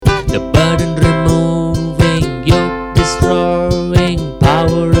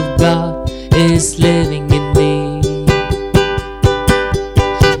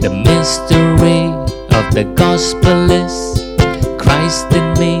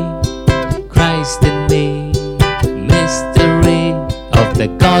The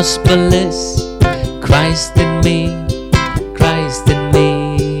gospel is Christ in me, Christ in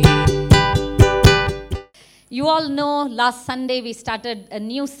me. You all know last Sunday we started a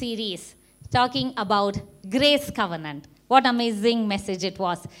new series talking about Grace Covenant. What amazing message it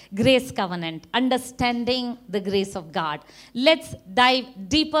was. Grace Covenant, understanding the grace of God. Let's dive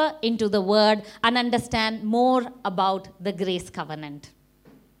deeper into the word and understand more about the Grace Covenant.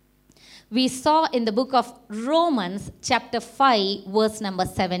 We saw in the book of Romans chapter 5 verse number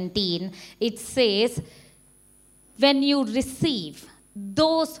 17, it says, when you receive,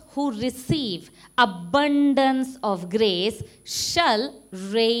 those who receive abundance of grace shall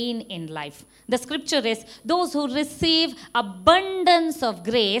reign in life. The scripture is, those who receive abundance of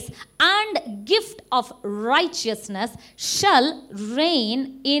grace and gift of righteousness shall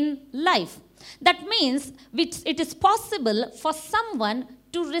reign in life. That means it is possible for someone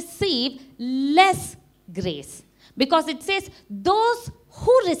to receive less grace. Because it says, those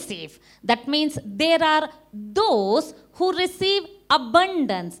who receive. That means there are those who receive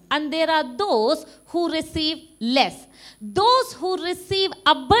abundance and there are those who receive less. Those who receive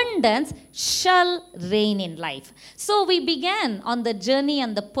abundance shall reign in life. So we began on the journey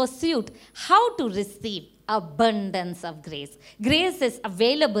and the pursuit how to receive abundance of grace. Grace is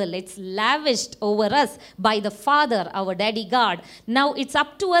available. It's lavished over us by the Father, our Daddy God. Now it's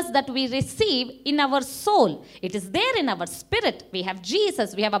up to us that we receive in our soul. It is there in our spirit. We have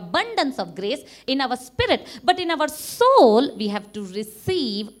Jesus. We have abundance of grace in our spirit. But in our soul, we have to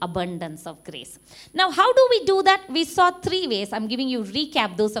receive abundance of grace. Now, how do we do that? We saw 3 ways. I'm giving you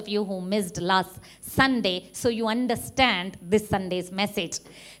recap, those of you who missed last Sunday, so you understand this Sunday's message.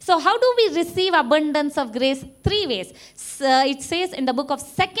 So how do we receive abundance of grace? 3 ways. It says in the book of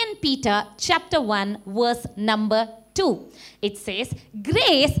 2 Peter chapter 1 verse number 2. It says,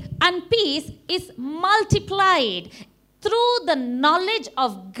 grace and peace is multiplied through the knowledge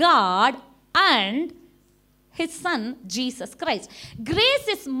of God and His Son, Jesus Christ. Grace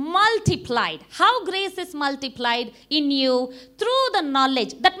is multiplied. How grace is multiplied in you? Through the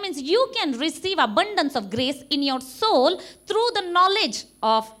knowledge. That means you can receive abundance of grace in your soul through the knowledge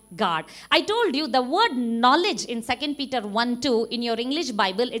of God. I told you the word knowledge in 2 Peter 1:2 in your English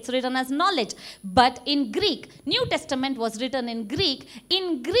Bible, it's written as knowledge. But in Greek, New Testament was written in Greek.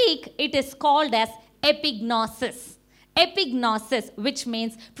 In Greek, it is called as epignosis. Epignosis, which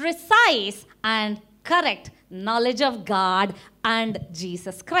means precise and correct knowledge of God and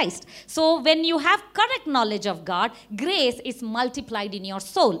Jesus Christ. So when you have correct knowledge of God, grace is multiplied in your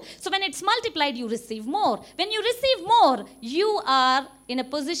soul. So when it's multiplied, you receive more. When you receive more, you are in a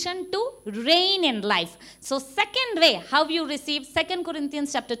position to reign in life. So second way, how you receive, 2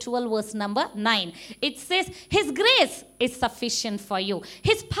 Corinthians chapter 12 verse number 9. It says, His grace is sufficient for you.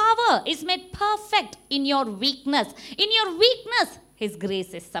 His power is made perfect in your weakness. In your weakness, His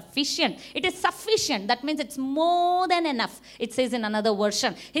grace is sufficient. It is sufficient. That means it's more than enough. It says in another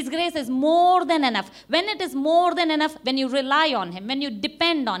version, His grace is more than enough. When it is more than enough, when you rely on Him, when you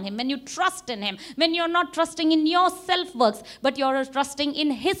depend on Him, when you trust in Him, when you're not trusting in your self-works, but you're trusting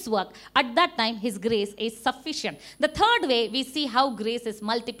in His work, at that time, His grace is sufficient. The third way we see how grace is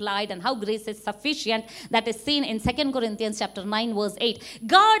multiplied and how grace is sufficient, that is seen in 2 Corinthians chapter 9 verse 8.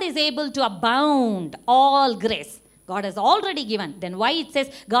 God is able to abound all grace. God has already given. Then why it says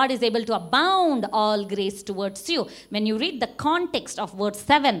God is able to abound all grace towards you? When you read the context of verse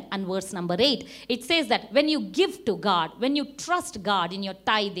 7 and verse number 8, it says that when you give to God, when you trust God in your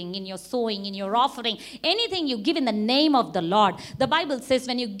tithing, in your sowing, in your offering, anything you give in the name of the Lord, the Bible says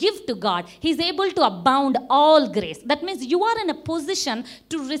when you give to God, He's able to abound all grace. That means you are in a position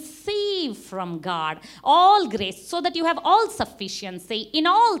to receive from God all grace so that you have all sufficiency in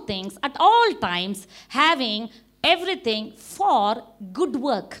all things at all times, having everything for good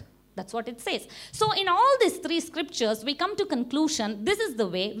work. That's what it says. So in all these 3 scriptures, we come to conclusion, this is the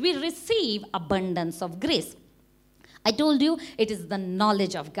way we receive abundance of grace. I told you it is the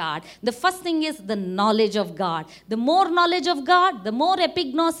knowledge of God. The first thing is the knowledge of God. The more knowledge of God, the more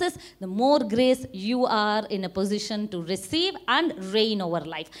epignosis, the more grace you are in a position to receive and reign over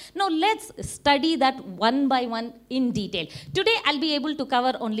life. Now let's study that one by one in detail. Today I'll be able to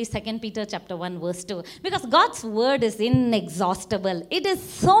cover only 2 Peter chapter 1 verse 2 because God's word is inexhaustible. It is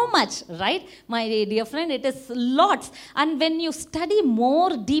so much, right? My dear friend, it is lots. And when you study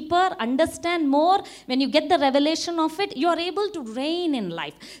more, deeper, understand more, when you get the revelation of of it, you are able to reign in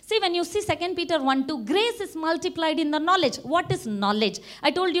life. See, when you see 2 Peter 1:2, grace is multiplied in the knowledge. What is knowledge?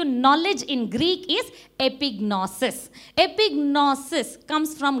 I told you knowledge in Greek is epignosis. Epignosis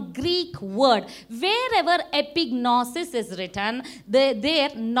comes from Greek word. Wherever epignosis is written, there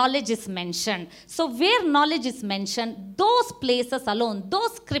knowledge is mentioned. So where knowledge is mentioned, those places alone,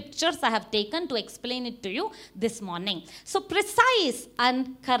 those scriptures I have taken to explain it to you this morning. So precise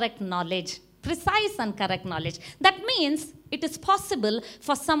and correct knowledge. Precise and correct knowledge. That means it is possible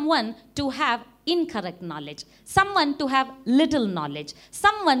for someone to have incorrect knowledge, someone to have little knowledge,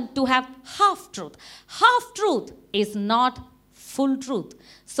 someone to have half truth. Half truth is not full truth.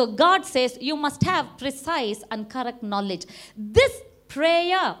 So God says you must have precise and correct knowledge. This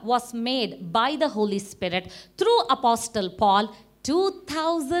prayer was made by the Holy Spirit through Apostle Paul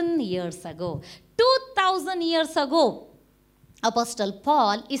 2,000 years ago. 2,000 years ago, Apostle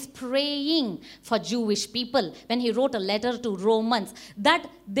Paul is praying for Jewish people when he wrote a letter to Romans that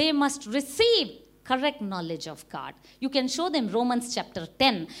they must receive correct knowledge of God. You can show them Romans chapter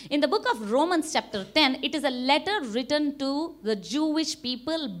 10. In the book of Romans chapter 10, it is a letter written to the Jewish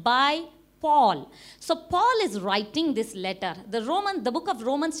people by Paul. So Paul is writing this letter. The book of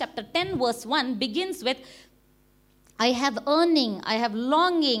Romans chapter 10 verse 1 begins with, I have yearning, I have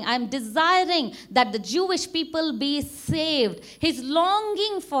longing, I am desiring that the Jewish people be saved. He's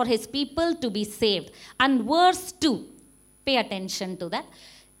longing for his people to be saved. And verse 2, pay attention to that.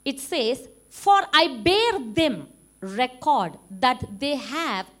 It says, for I bear them record that they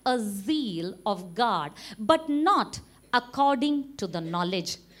have a zeal of God, but not according to the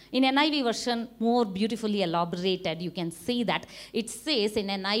knowledge. In NIV version, more beautifully elaborated, you can see that. It says in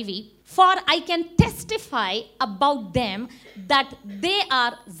NIV, for I can testify about them that they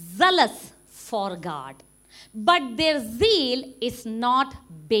are zealous for God, but their zeal is not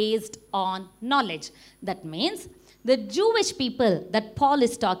based on knowledge. That means the Jewish people that Paul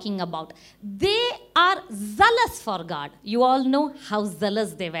is talking about, they are zealous for God. You all know how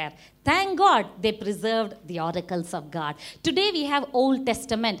zealous they were. Thank God they preserved the oracles of God. Today we have Old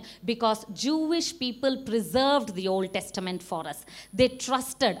Testament because Jewish people preserved the Old Testament for us. They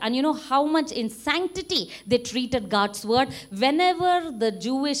trusted, and you know how much in sanctity they treated God's word. Whenever the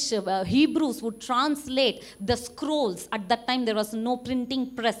Jewish Hebrews would translate the scrolls, at that time there was no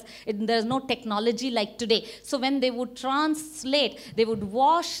printing press. There's no technology like today. So when they would translate, they would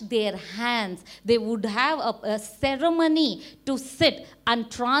wash their hands. They would have a ceremony to sit and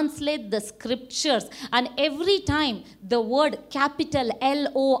translate the scriptures, and every time the word capital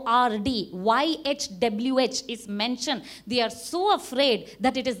LORD YHWH is mentioned, they are so afraid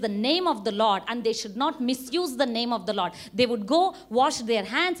that it is the name of the Lord and they should not misuse the name of the Lord. They would go wash their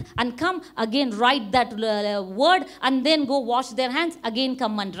hands and come again write that word and then go wash their hands, again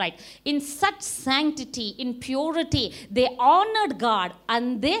come and write. In such sanctity, in purity, they honored God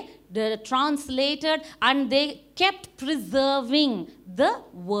and they translated and they kept preserving the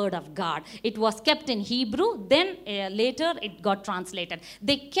word of God. It was kept in Hebrew, then later it got translated.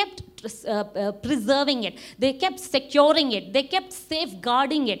 They kept preserving it. They kept securing it. They kept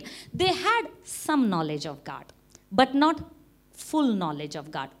safeguarding it. They had some knowledge of God, but not full knowledge of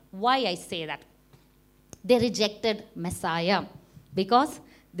God. Why I say that? They rejected Messiah because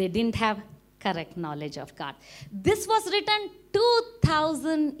they didn't have correct knowledge of God. This was written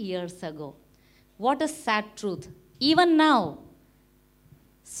 2,000 years ago. What a sad truth. Even now,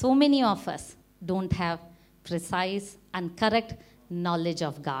 so many of us don't have precise and correct knowledge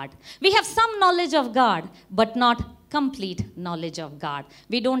of God. We have some knowledge of God, but not complete knowledge of God.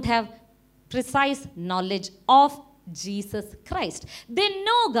 We don't have precise knowledge of Jesus Christ. They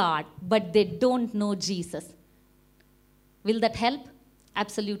know God, but they don't know Jesus. Will that help?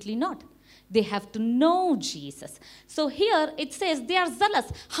 Absolutely not. They have to know Jesus. So here it says they are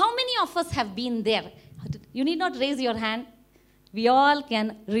zealous. How many of us have been there? You need not raise your hand. We all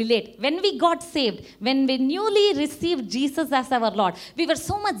can relate. When we got saved, when we newly received Jesus as our Lord, we were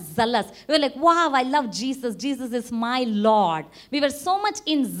so much zealous. We were like, wow, I love Jesus. Jesus is my Lord. We were so much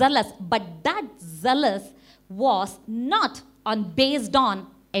in zealous. But that zealous was not based on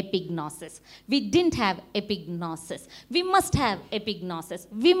epignosis. We didn't have epignosis. We must have epignosis.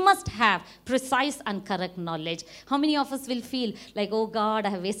 We must have precise and correct knowledge. How many of us will feel like, oh God, I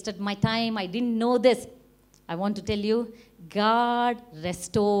have wasted my time. I didn't know this. I want to tell you, God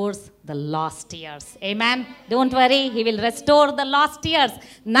restores the lost years. Amen. Don't worry. He will restore the lost years.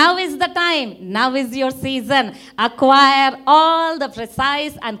 Now is the time. Now is your season. Acquire all the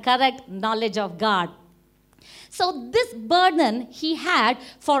precise and correct knowledge of God. So this burden he had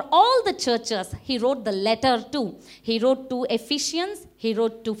for all the churches, he wrote the letter to. He wrote to Ephesians, he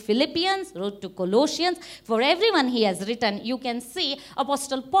wrote to Philippians, wrote to Colossians. For everyone he has written, you can see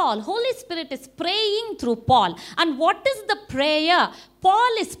Apostle Paul, Holy Spirit is praying through Paul. And what is the prayer?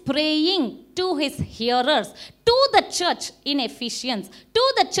 Paul is praying to his hearers, to the church in Ephesians,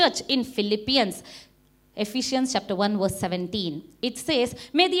 to the church in Philippians. Ephesians chapter 1 verse 17. It says,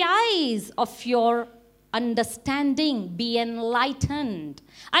 may the eyes of your understanding be enlightened,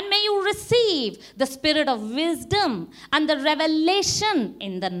 and may you receive the spirit of wisdom and the revelation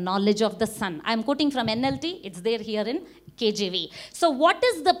in the knowledge of the Son. I am quoting from NLT, it's there here in KJV. So what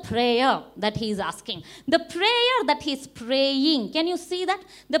is the prayer that he is asking? The prayer that he is praying, can you see that?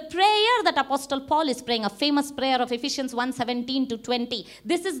 The prayer that Apostle Paul is praying, a famous prayer of Ephesians 1:17 to 20.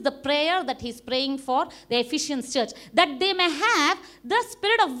 This is the prayer that he is praying for the Ephesians church, that they may have the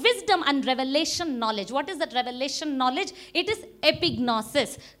spirit of wisdom and revelation knowledge. What is that revelation knowledge? It is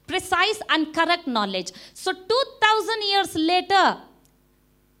epignosis, precise and correct knowledge. So 2000 years later,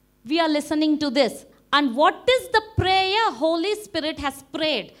 we are listening to this. And what is the prayer Holy Spirit has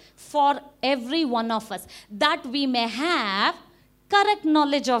prayed for every one of us? That we may have correct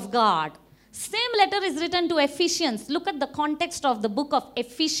knowledge of God. Same letter is written to Ephesians. Look at the context of the book of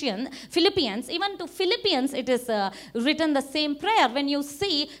Philippians. Even to Philippians, it is written the same prayer. When you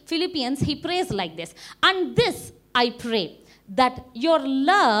see Philippians, he prays like this. And this I pray, that your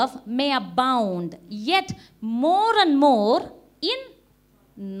love may abound yet more and more in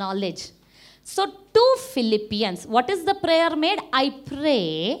knowledge. So to Philippians, what is the prayer made? I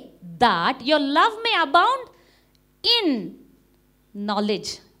pray that your love may abound in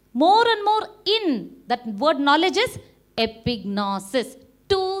knowledge. More and more in. That word knowledge is epignosis.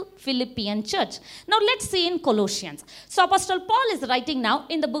 To Philippian church. Now let's see in Colossians. So Apostle Paul is writing now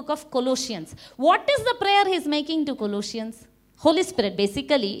in the book of Colossians. What is the prayer he is making to Colossians? Holy Spirit,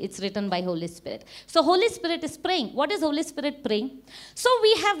 basically it's written by Holy Spirit. So Holy Spirit is praying. What is Holy Spirit praying? So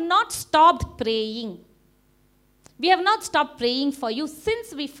we have not stopped praying. We have not stopped praying for you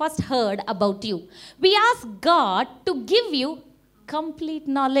since we first heard about you. We ask God to give you complete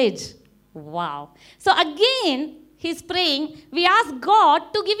knowledge. Wow. So again, he's praying, we ask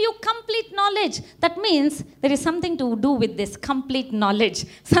God to give you complete knowledge. That means there is something to do with this complete knowledge,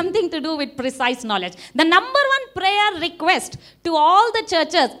 something to do with precise knowledge. The number one prayer request to all the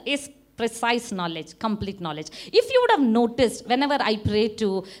churches is precise knowledge, complete knowledge. If you would have noticed, whenever I pray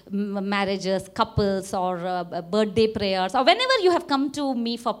to marriages, couples, or birthday prayers, or whenever you have come to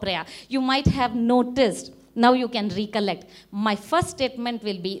me for prayer, you might have noticed, now you can recollect, my first statement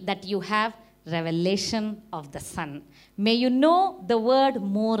will be that you have revelation of the Son. May you know the word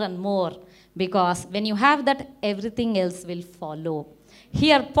more and more, because when you have that, everything else will follow.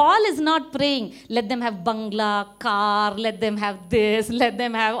 Here Paul is not praying, let them have bangla, car, let them have this, let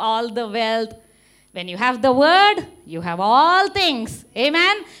them have all the wealth. When you have the word, you have all things.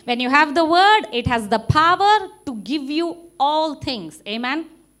 Amen. When you have the word, it has the power to give you all things. Amen.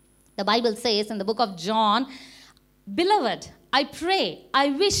 The Bible says in the book of John, beloved, I pray, I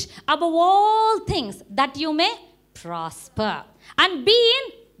wish above all things that you may prosper and be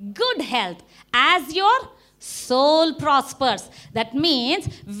in good health as your soul prospers. That means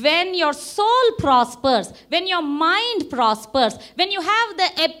when your soul prospers, when your mind prospers, when you have the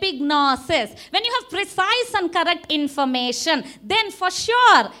epignosis, when you have precise and correct information, then for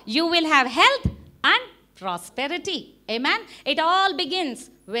sure you will have health and prosperity. Amen. It all begins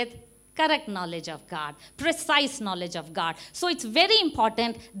with correct knowledge of God, precise knowledge of God. So it's very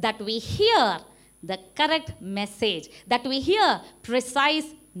important that we hear the correct message, that we hear precise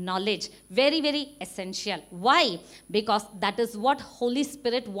knowledge. Very, very essential. Why? Because that is what Holy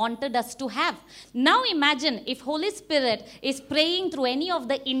Spirit wanted us to have. Now imagine if Holy Spirit is praying through any of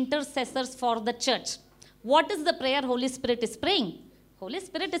the intercessors for the church. What is the prayer Holy Spirit is praying? Holy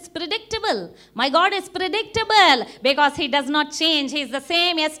Spirit is predictable. My God is predictable because He does not change. He is the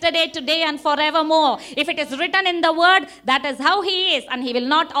same yesterday, today, and forevermore. If it is written in the Word, that is how He is, and He will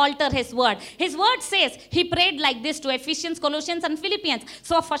not alter His Word. His Word says He prayed like this to Ephesians, Colossians, and Philippians.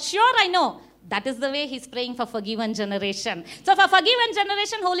 So for sure I know that is the way He's praying for forgiven generation. So for forgiven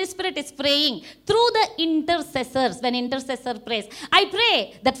generation, Holy Spirit is praying through the intercessors. When intercessor prays, I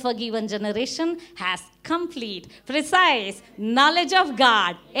pray that forgiven generation has complete, precise knowledge of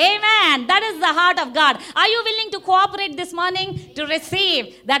God. Amen. That is the heart of God. Are you willing to cooperate this morning to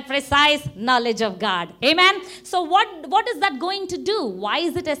receive that precise knowledge of God? Amen. So what is that going to do? Why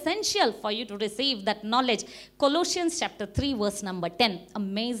is it essential for you to receive that knowledge? Colossians chapter 3 verse number 10.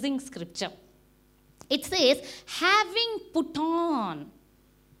 Amazing scripture. It says, having put on.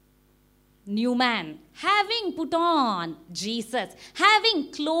 new man, having put on Jesus,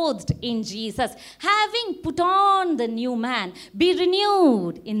 having clothed in Jesus, having put on the new man, be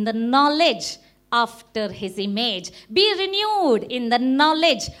renewed in the knowledge after his image, be renewed in the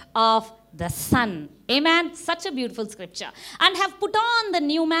knowledge of the Son. Amen. Such a beautiful scripture. And have put on the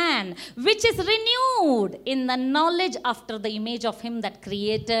new man, which is renewed in the knowledge after the image of him that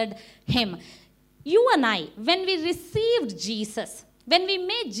created him. You and I, when we received Jesus, when we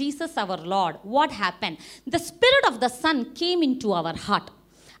made Jesus our Lord, what happened? The Spirit of the Son came into our heart.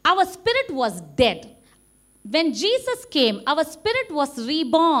 Our spirit was dead. When Jesus came, our spirit was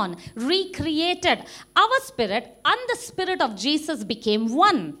reborn, recreated. Our spirit and the Spirit of Jesus became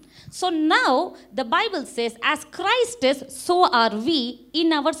one. So now the Bible says, as Christ is, so are we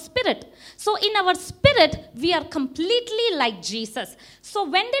in our spirit. So in our spirit, we are completely like Jesus. So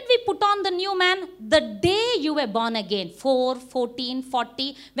when did we put on the new man? The day you were born again, 4, 14,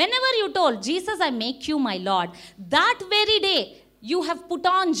 40. Whenever you told, Jesus, I make you my Lord, that very day you have put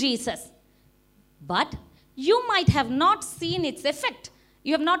on Jesus. But you might have not seen its effect.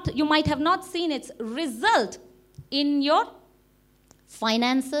 You might have not seen its result in your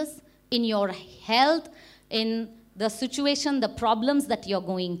finances, in your health, in the situation, the problems that you're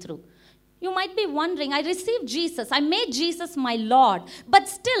going through. You might be wondering, I received Jesus, I made Jesus my Lord, but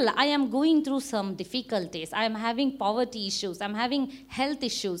still I am going through some difficulties. I am having poverty issues, I'm having health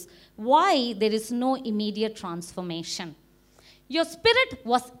issues. Why there is no immediate transformation? Your spirit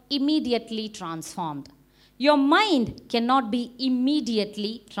was immediately transformed. Your mind cannot be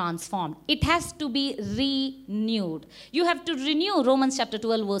immediately transformed. It has to be renewed. You have to renew, Romans chapter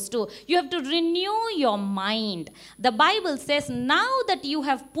 12 verse 2. You have to renew your mind. The Bible says, now that you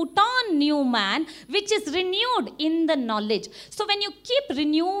have put on new man, which is renewed in the knowledge. So when you keep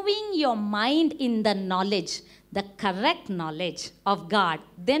renewing your mind in the knowledge, the correct knowledge of God,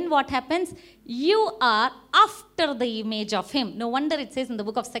 then what happens? You are after the image of him. No wonder it says in the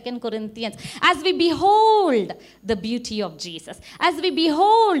book of 2 Corinthians, as we behold the beauty of Jesus, as we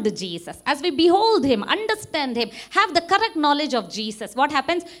behold Jesus, as we behold him, understand him, have the correct knowledge of Jesus, what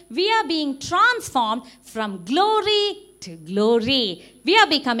happens? We are being transformed from glory to glory. We are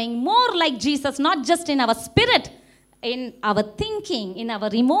becoming more like Jesus, not just in our spirit, in our thinking, in our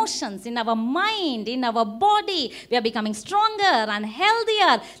emotions, in our mind, in our body. We are becoming stronger and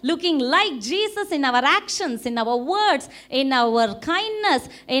healthier, looking like Jesus in our actions, in our words, in our kindness,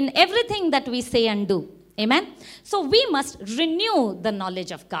 in everything that we say and do. Amen? So we must renew the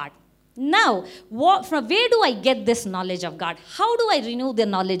knowledge of God. Now, from where do I get this knowledge of God? How do I renew the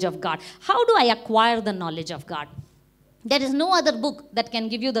knowledge of God? How do I acquire the knowledge of God? There is no other book that can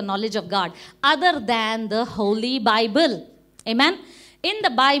give you the knowledge of God other than the Holy Bible. Amen? In the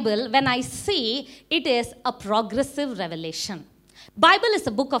Bible, when I see, it is a progressive revelation. Bible is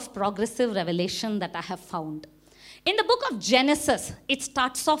a book of progressive revelation that I have found. In the book of Genesis, it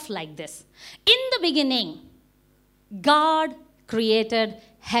starts off like this. In the beginning, God created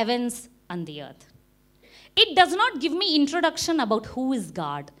heavens and the earth. It does not give me introduction about who is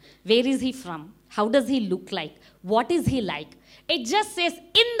God, where is he from, how does he look like, what is he like. It just says,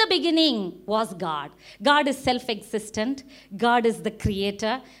 in the beginning was God. God is self-existent. God is the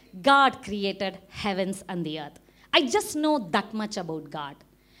creator. God created heavens and the earth. I just know that much about God.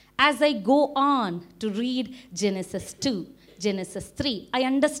 As I go on to read Genesis 2, Genesis 3, I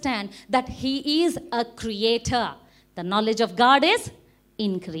understand that he is a creator. The knowledge of God is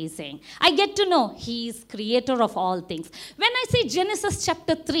increasing. I get to know he is creator of all things. When I see Genesis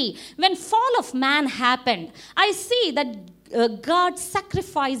chapter 3, when fall of man happened, I see that God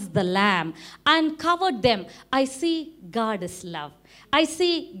sacrificed the lamb and covered them. I see God is love. I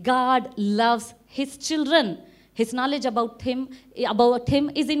see God loves his children. His knowledge about him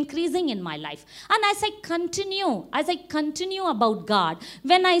is increasing in my life. And as I continue about God,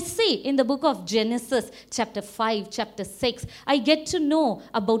 when I see in the book of Genesis, chapter 5, chapter 6, I get to know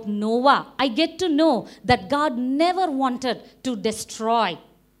about Noah. I get to know that God never wanted to destroy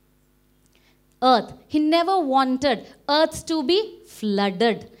earth. He never wanted earth to be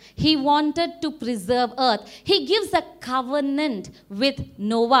flooded. He wanted to preserve earth. He gives a covenant with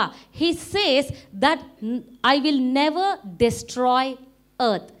Noah. He says that I will never destroy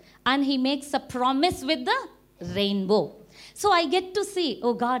earth. And he makes a promise with the rainbow. So I get to see,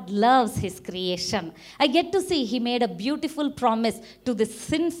 oh, God loves his creation. I get to see he made a beautiful promise to this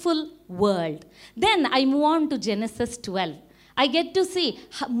sinful world. Then I move on to Genesis 12. I get to see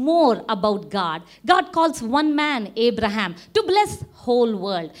more about God. God calls one man, Abraham, to bless whole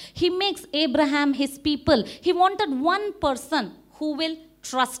world. He makes Abraham his people. He wanted one person who will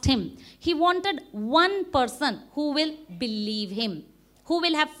trust him. He wanted one person who will believe him, who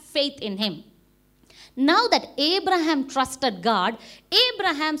will have faith in him. Now that Abraham trusted God,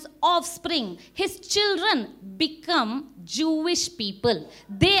 Abraham's offspring, his children, become Jewish people.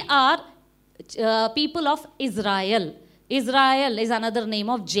 They are people of Israel. Israel is another name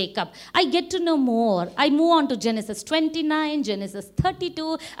of Jacob. I get to know more. I move on to Genesis 29, Genesis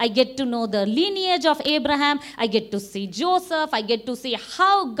 32. I get to know the lineage of Abraham. I get to see Joseph. I get to see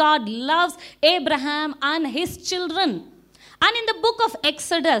how God loves Abraham and his children. And in the book of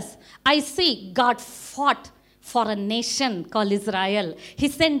Exodus, I see God fought for a nation called Israel. He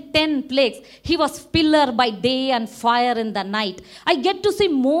sent 10 plagues. He was pillar by day and fire in the night. I get to see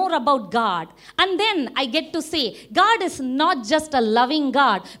more about God. And then I get to see God is not just a loving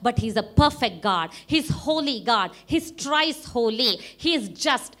God, but he's a perfect God. He's holy God. He's thrice holy. He is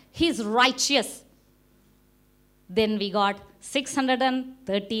just. He's righteous. Then we got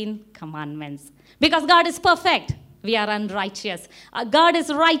 613 commandments. Because God is perfect, we are unrighteous. God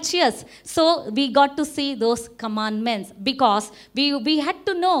is righteous. So we got to see those commandments because we had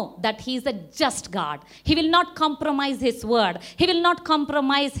to know that he is a just God. He will not compromise his word. He will not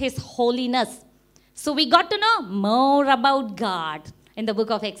compromise his holiness. So we got to know more about God in the book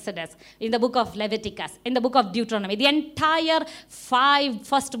of Exodus, in the book of Leviticus, in the book of Deuteronomy. The entire 5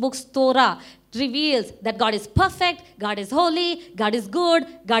 first books Torah reveals that God is perfect, God is holy, God is good,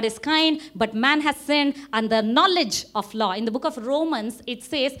 God is kind, but man has sinned, and the knowledge of law. In the book of Romans, it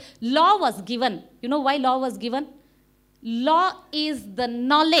says law was given. You know why law was given? Law is the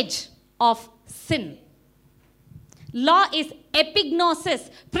knowledge of sin. Law is epignosis,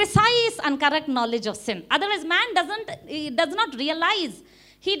 precise and correct knowledge of sin. Otherwise, man does not realize.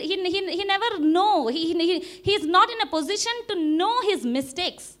 He never know. He is not in a position to know his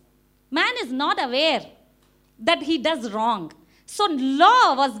mistakes. Man is not aware that he does wrong. So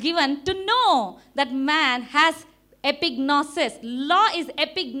law was given to know that man has epignosis. Law is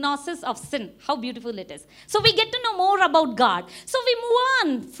epignosis of sin. How beautiful it is. So we get to know more about God. So we move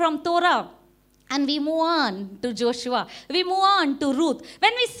on from Torah. And we move on to Joshua. We move on to Ruth.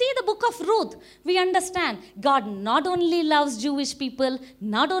 When we see the book of Ruth, we understand God not only loves Jewish people,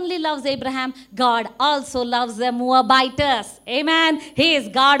 not only loves Abraham, God also loves the Moabites. Amen. He is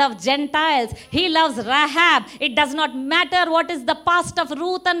God of Gentiles. He loves Rahab. It does not matter what is the past of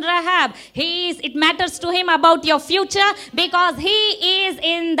Ruth and Rahab. It matters to him about your future because he is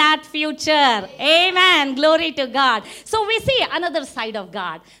in that future. Amen. Glory to God. So we see another side of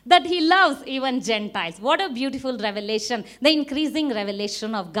God, that he loves even Gentiles. What a beautiful revelation, the increasing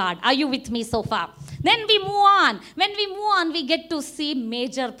revelation of God. Are you with me so far? Then we move on. When we move on, we get to see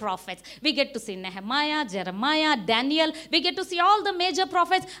major prophets. We get to see Nehemiah, Jeremiah, Daniel. We get to see all the major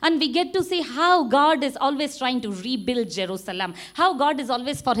prophets, and we get to see how God is always trying to rebuild Jerusalem, how God is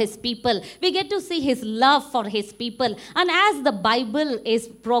always for his people. We get to see his love for his people. And as the Bible is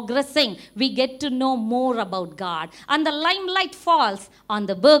progressing, we get to know more about God. And the limelight falls on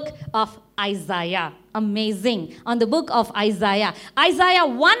the book of Isaiah. Amazing. On the book of Isaiah. Isaiah,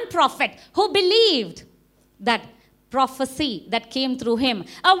 one prophet who believed that prophecy that came through him.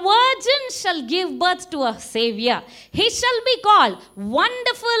 A virgin shall give birth to a savior. He shall be called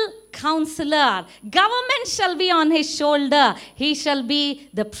Wonderful Counselor. Government shall be on his shoulder. He shall be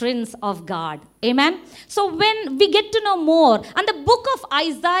the Prince of God. Amen. So when we get to know more, and the book of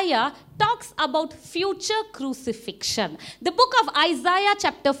Isaiah talks about future crucifixion. The book of Isaiah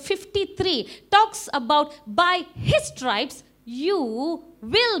chapter 53 talks about by his stripes you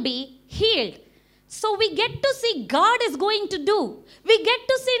will be healed. So we get to see God is going to do. We get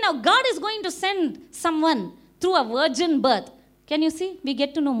to see now God is going to send someone through a virgin birth. Can you see? We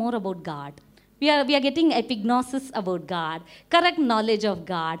get to know more about God. We are getting epignosis about God, correct knowledge of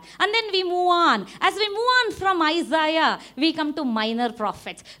God. And then we move on. As we move on from Isaiah, we come to minor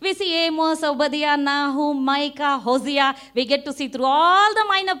prophets. We see Amos, Obadiah, Nahum, Micah, Hosea. We get to see through all the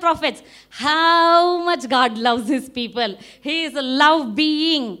minor prophets how much God loves his people. He is a love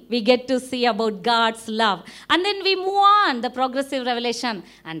being. We get to see about God's love. And then we move on, the progressive revelation.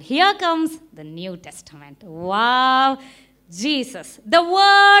 And here comes the New Testament. Wow. Jesus, the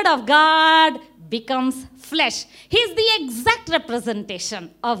Word of God becomes flesh. He is the exact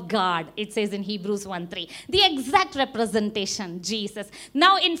representation of God. It says in Hebrews 1:3. The exact representation, Jesus.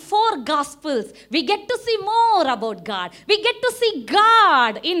 Now in 4 Gospels, we get to see more about God. We get to see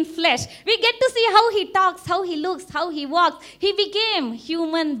God in flesh. We get to see how he talks, how he looks, how he walks. He became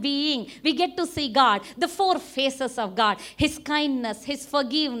human being. We get to see God, the 4 faces of God. His kindness, his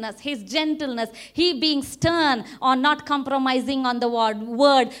forgiveness, his gentleness. He being stern or not compromising on the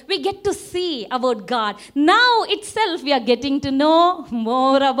word. We get to see about God. Now itself we are getting to know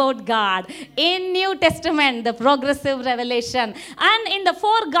more about God. In New Testament, the progressive revelation. And in the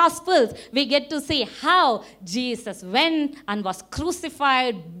 4 Gospels, we get to see how Jesus went and was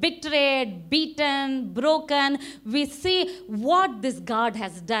crucified, betrayed, beaten, broken. We see what this God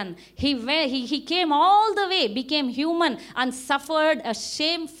has done. He came all the way, became human, and suffered a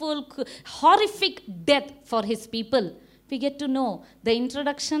shameful, horrific death for his people. We get to know the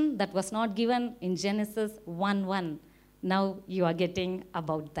introduction that was not given in Genesis 1:1. Now you are getting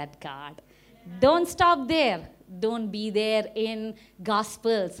about that God. Don't stop there. Don't be there in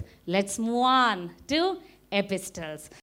Gospels. Let's move on to epistles.